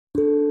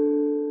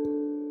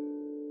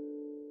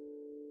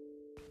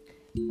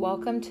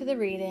Welcome to the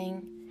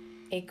reading,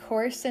 A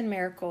Course in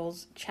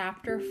Miracles,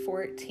 Chapter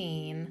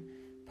 14,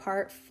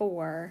 Part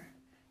 4,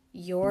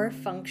 Your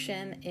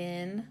Function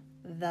in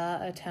the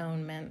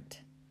Atonement.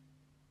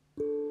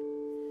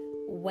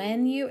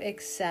 When you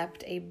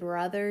accept a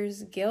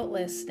brother's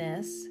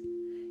guiltlessness,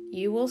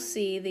 you will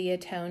see the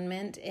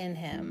atonement in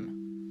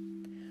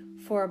him.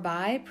 For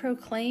by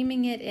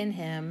proclaiming it in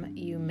him,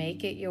 you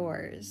make it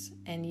yours,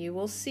 and you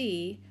will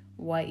see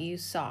what you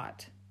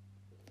sought.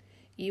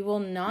 You will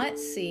not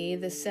see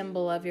the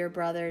symbol of your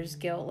brother's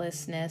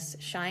guiltlessness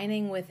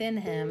shining within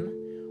him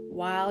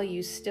while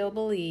you still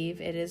believe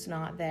it is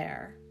not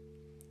there.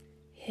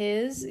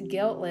 His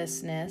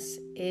guiltlessness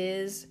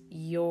is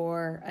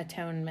your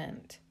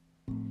atonement.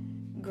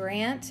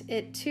 Grant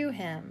it to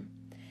him,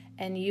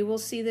 and you will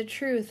see the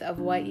truth of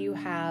what you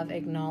have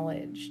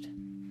acknowledged.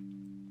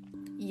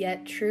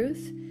 Yet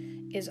truth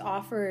is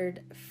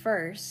offered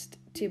first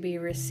to be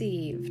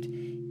received,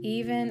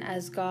 even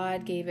as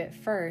God gave it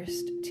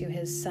first to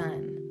his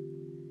Son.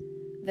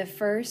 The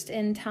first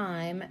in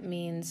time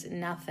means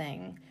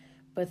nothing,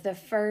 but the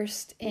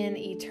first in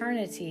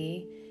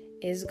eternity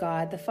is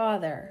God the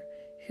Father,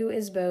 who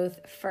is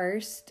both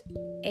first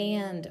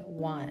and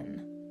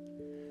one.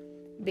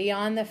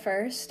 Beyond the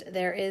first,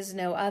 there is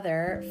no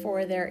other,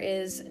 for there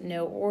is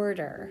no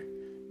order,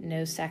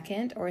 no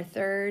second or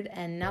third,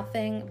 and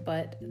nothing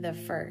but the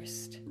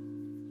first.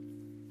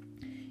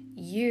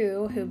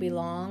 You who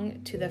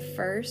belong to the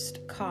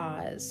first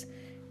cause,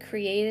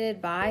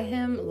 created by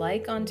him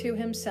like unto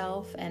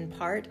himself and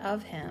part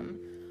of him,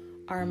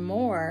 are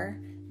more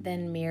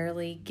than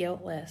merely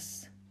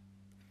guiltless.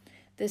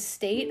 The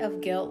state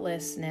of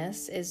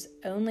guiltlessness is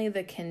only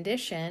the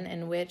condition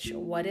in which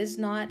what is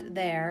not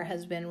there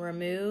has been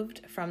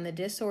removed from the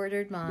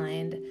disordered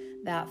mind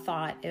that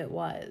thought it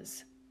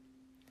was.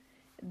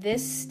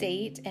 This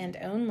state, and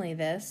only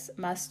this,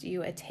 must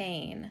you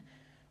attain,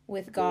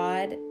 with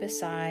God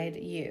beside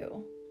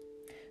you.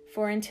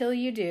 For until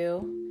you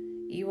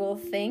do, you will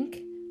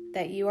think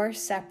that you are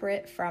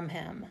separate from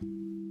him.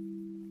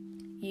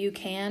 You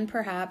can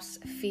perhaps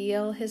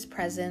feel his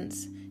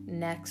presence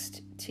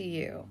next to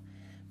you,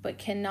 but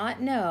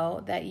cannot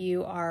know that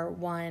you are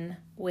one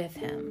with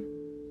him.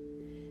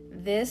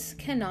 This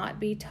cannot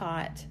be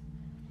taught.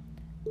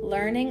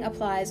 Learning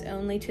applies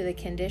only to the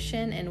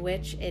condition in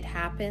which it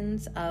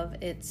happens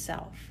of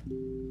itself.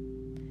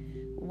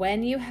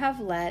 When you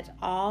have let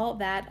all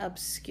that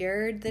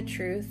obscured the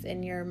truth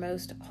in your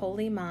most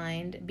holy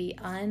mind be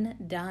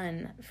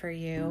undone for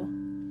you,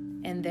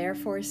 and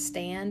therefore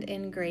stand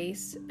in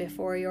grace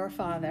before your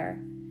Father,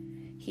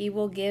 he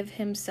will give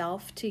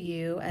himself to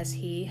you as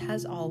he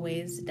has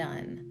always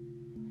done.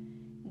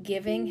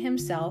 Giving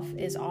himself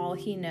is all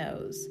he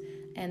knows,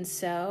 and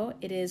so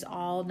it is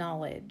all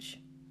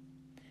knowledge.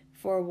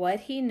 For what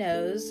he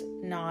knows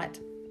not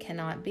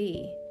cannot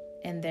be,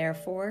 and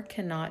therefore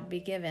cannot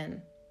be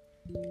given.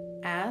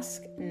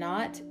 Ask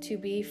not to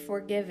be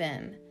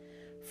forgiven,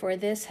 for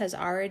this has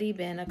already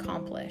been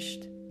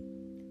accomplished.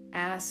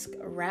 Ask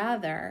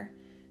rather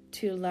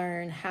to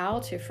learn how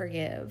to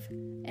forgive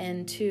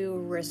and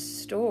to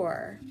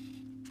restore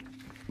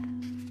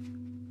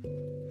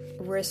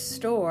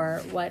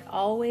what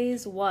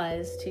always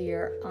was to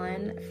your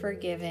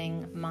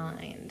unforgiving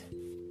mind.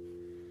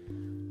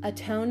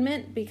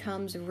 Atonement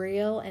becomes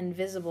real and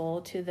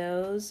visible to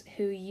those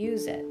who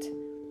use it.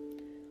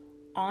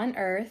 On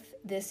earth,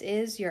 this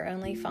is your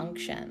only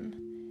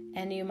function,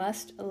 and you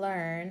must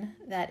learn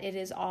that it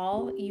is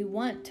all you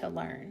want to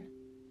learn.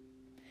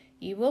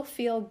 You will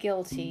feel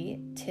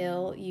guilty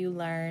till you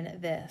learn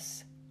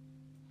this.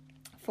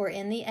 For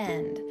in the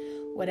end,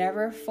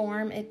 whatever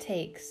form it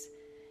takes,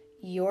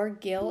 your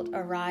guilt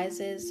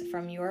arises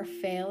from your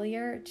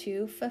failure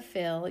to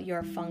fulfill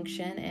your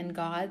function in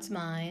God's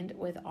mind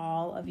with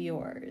all of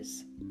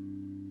yours.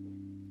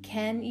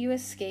 Can you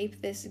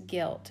escape this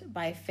guilt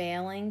by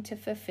failing to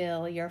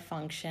fulfill your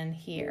function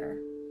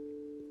here?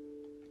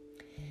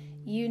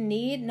 You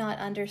need not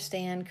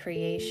understand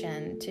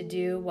creation to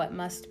do what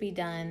must be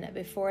done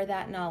before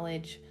that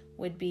knowledge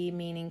would be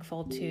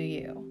meaningful to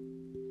you.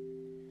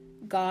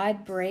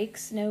 God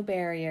breaks no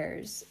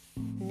barriers,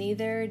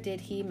 neither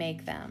did he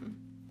make them.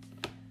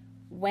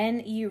 When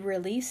you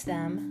release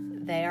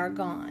them, they are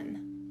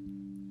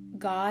gone.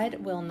 God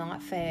will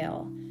not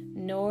fail,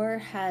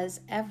 nor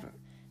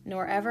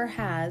ever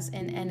has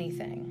in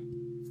anything.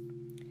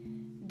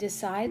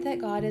 Decide that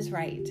God is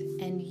right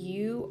and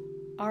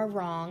you are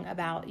wrong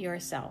about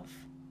yourself.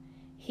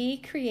 He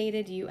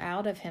created you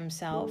out of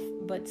himself,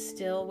 but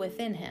still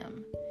within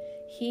him.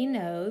 He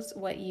knows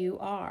what you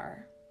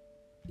are.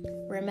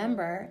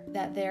 Remember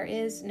that there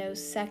is no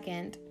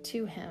second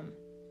to him.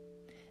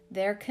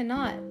 There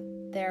cannot,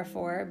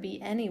 therefore,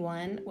 be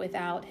anyone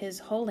without his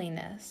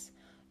holiness,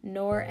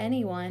 nor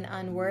anyone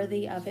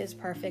unworthy of his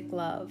perfect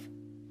love.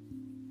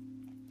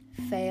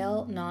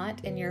 Fail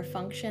not in your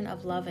function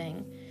of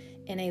loving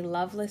in a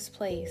loveless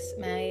place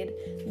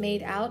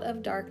made out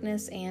of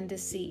darkness and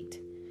deceit,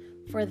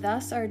 for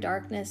thus are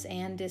darkness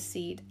and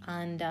deceit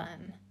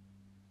undone.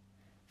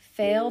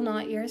 Fail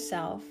not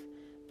yourself,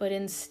 but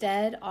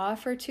instead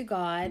offer to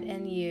God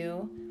and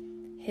you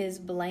his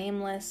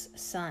blameless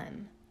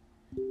Son.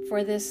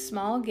 For this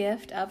small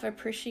gift of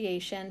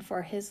appreciation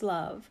for his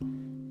love,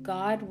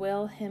 God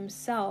will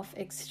himself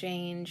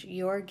exchange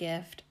your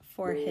gift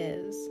for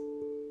his.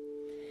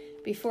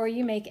 Before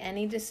you make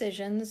any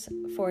decisions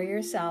for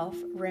yourself,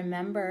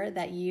 remember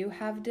that you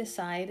have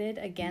decided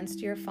against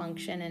your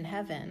function in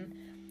heaven,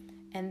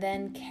 and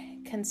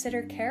then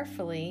consider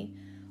carefully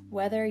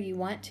whether you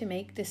want to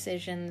make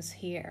decisions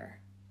here.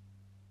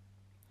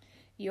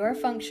 Your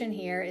function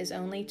here is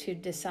only to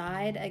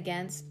decide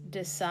against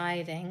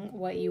deciding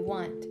what you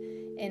want,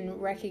 in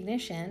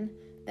recognition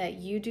that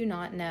you do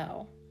not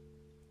know.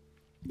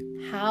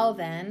 How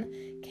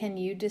then can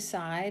you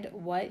decide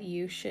what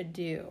you should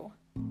do?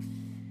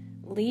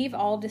 Leave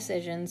all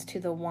decisions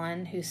to the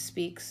one who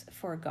speaks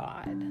for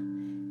God,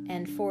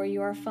 and for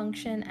your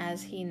function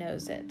as he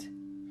knows it.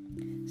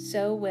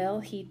 So will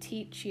he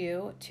teach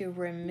you to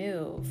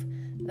remove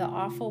the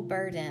awful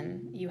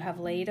burden you have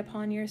laid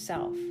upon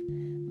yourself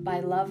by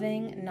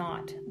loving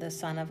not the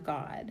Son of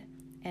God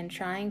and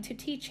trying to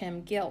teach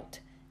him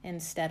guilt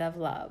instead of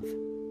love.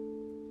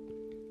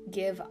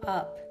 Give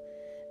up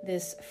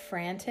this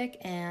frantic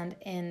and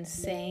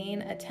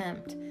insane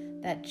attempt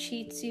that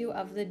cheats you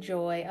of the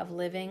joy of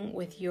living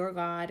with your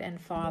God and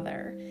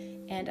Father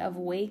and of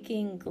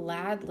waking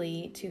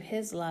gladly to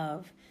his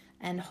love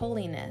and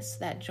holiness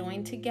that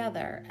join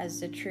together as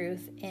the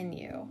truth in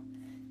you,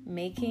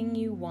 making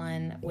you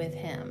one with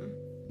him.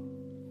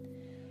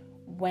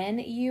 When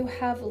you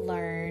have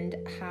learned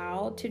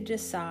how to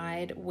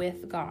decide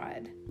with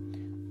God,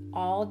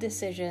 all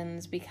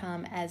decisions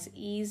become as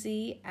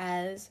easy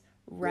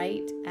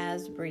right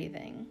as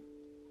breathing.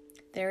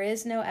 There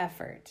is no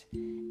effort,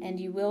 and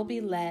you will be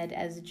led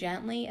as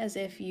gently as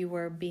if you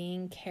were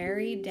being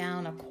carried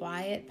down a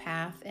quiet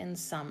path in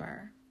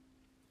summer.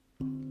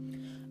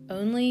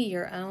 Only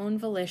your own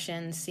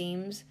volition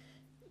seems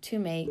to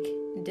make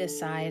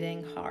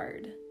deciding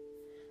hard.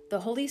 The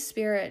Holy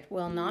Spirit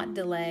will not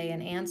delay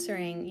in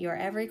answering your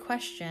every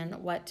question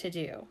what to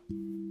do.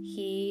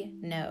 He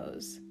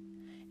knows,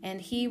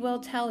 and he will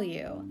tell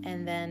you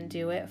and then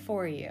do it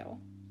for you.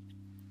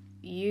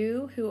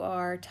 You who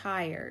are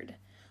tired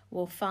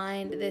will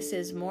find this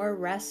is more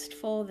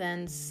restful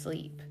than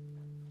sleep.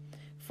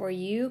 For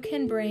you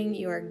can bring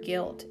your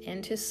guilt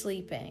into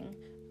sleeping,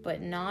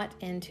 but not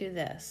into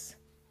this.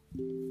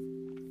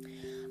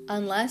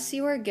 Unless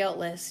you are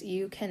guiltless,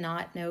 you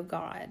cannot know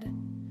God,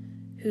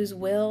 whose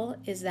will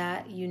is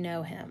that you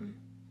know him.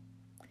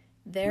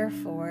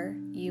 Therefore,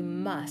 you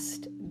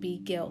must be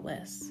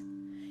guiltless.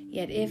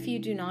 Yet if you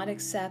do not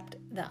accept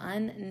the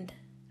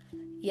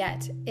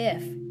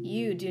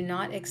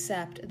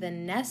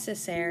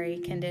necessary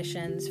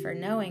conditions for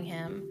knowing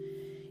him,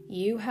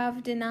 you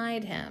have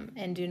denied him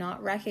and do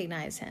not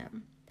recognize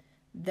him,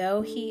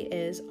 though he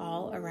is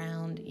all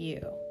around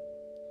you.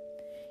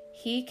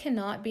 He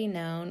cannot be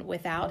known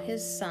without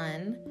his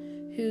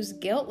Son, whose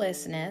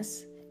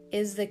guiltlessness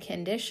is the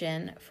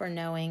condition for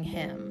knowing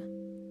him.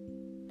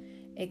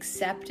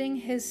 Accepting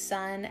his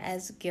Son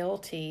as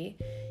guilty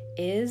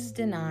is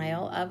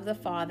denial of the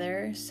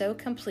Father so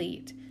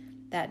complete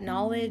that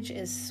knowledge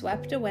is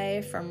swept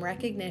away from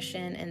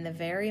recognition in the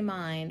very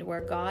mind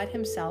where God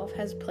himself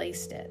has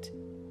placed it.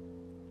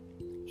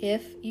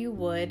 If you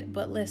would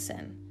but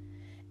listen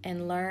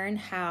and learn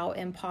how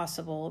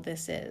impossible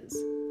this is.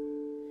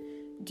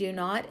 Do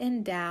not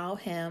endow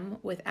him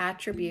with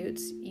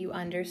attributes you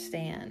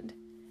understand.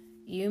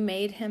 You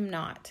made him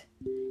not,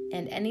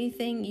 and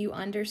anything you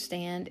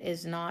understand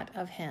is not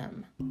of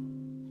him.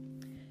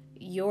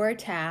 Your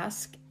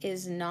task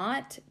is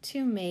not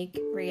to make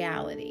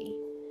reality.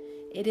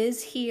 It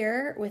is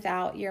here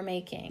without your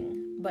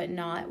making, but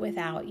not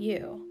without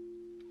you.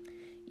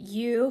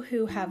 You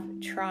who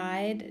have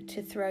tried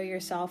to throw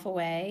yourself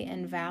away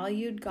and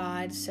valued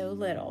God so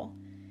little,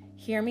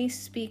 hear me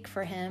speak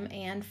for him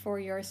and for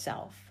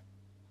yourself.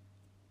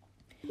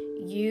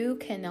 You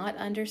cannot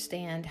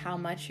understand how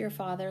much your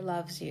Father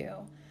loves you,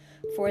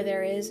 for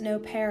there is no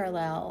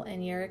parallel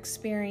in your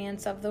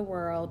experience of the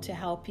world to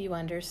help you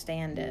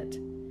understand it.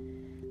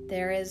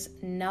 There is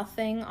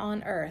nothing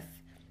on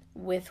earth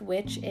with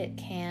which it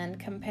can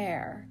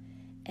compare,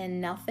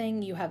 and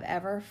nothing you have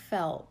ever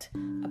felt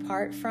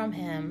apart from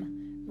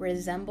him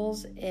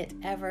resembles it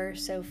ever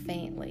so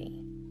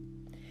faintly.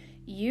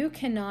 You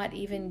cannot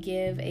even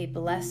give a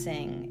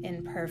blessing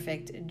in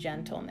perfect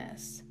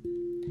gentleness.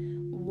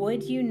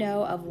 Would you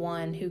know of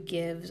one who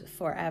gives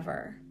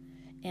forever,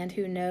 and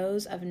who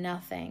knows of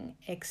nothing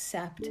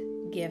except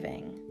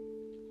giving?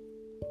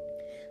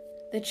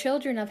 The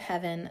children of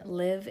heaven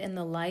live in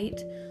the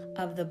light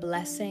of the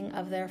blessing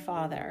of their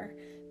Father,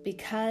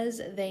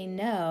 because they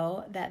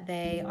know that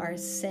they are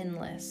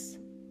sinless.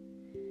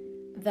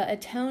 The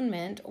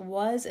atonement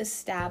was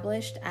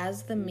established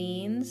as the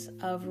means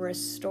of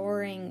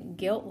restoring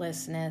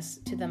guiltlessness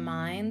to the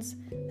minds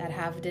that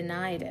have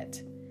denied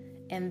it,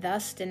 and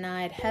thus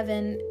denied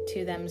heaven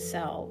to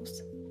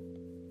themselves.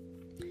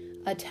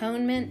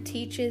 Atonement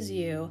teaches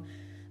you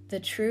the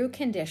true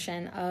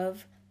condition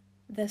of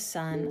the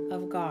Son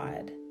of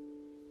God,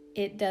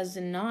 It does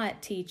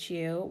not teach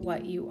you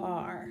what you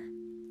are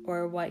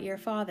or what your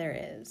Father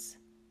is.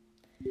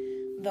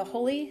 The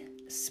Holy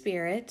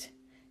Spirit,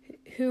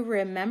 who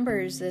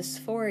remembers this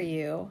for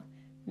you,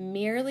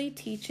 merely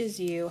teaches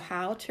you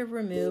how to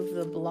remove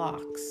the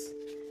blocks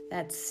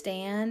that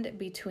stand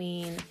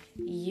between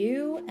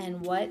you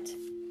and what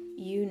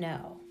you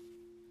know.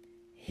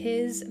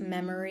 His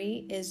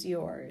memory is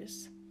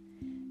yours.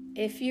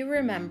 If you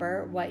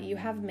remember what you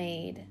have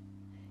made,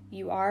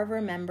 you are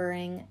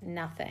remembering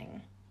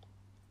nothing.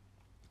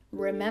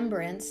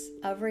 Remembrance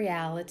of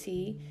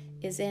reality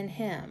is in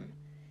Him,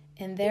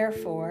 and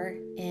therefore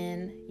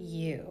in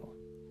you.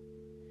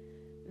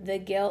 The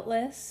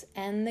guiltless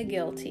and the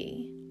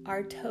guilty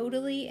are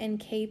totally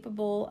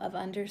incapable of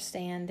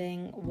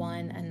understanding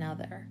one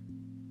another.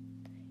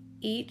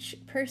 Each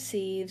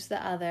perceives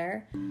the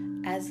other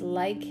as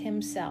like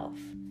himself,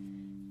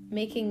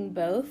 making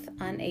both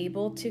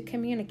unable to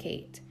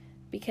communicate,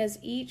 because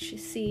each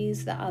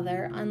sees the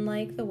other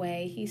unlike the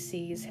way he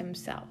sees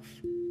himself.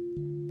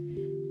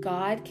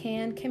 God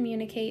can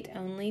communicate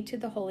only to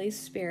the Holy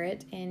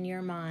Spirit in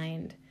your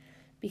mind,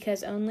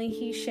 because only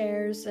He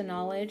shares the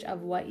knowledge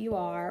of what you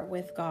are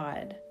with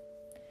God.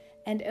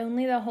 And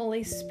only the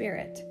Holy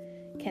Spirit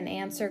can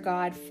answer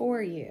God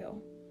for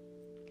you,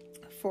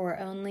 for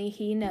only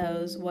He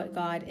knows what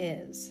God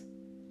is.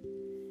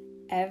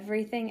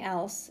 Everything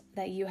else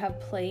that you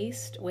have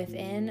placed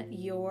within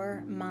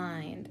your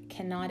mind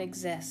cannot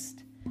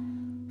exist,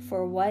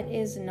 for what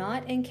is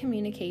not in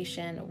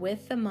communication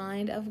with the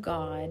mind of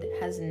God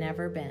has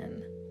never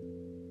been.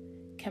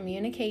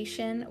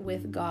 Communication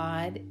with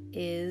God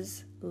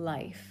is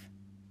life.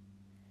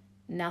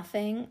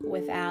 Nothing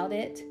without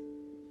it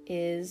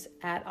is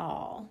at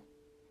all.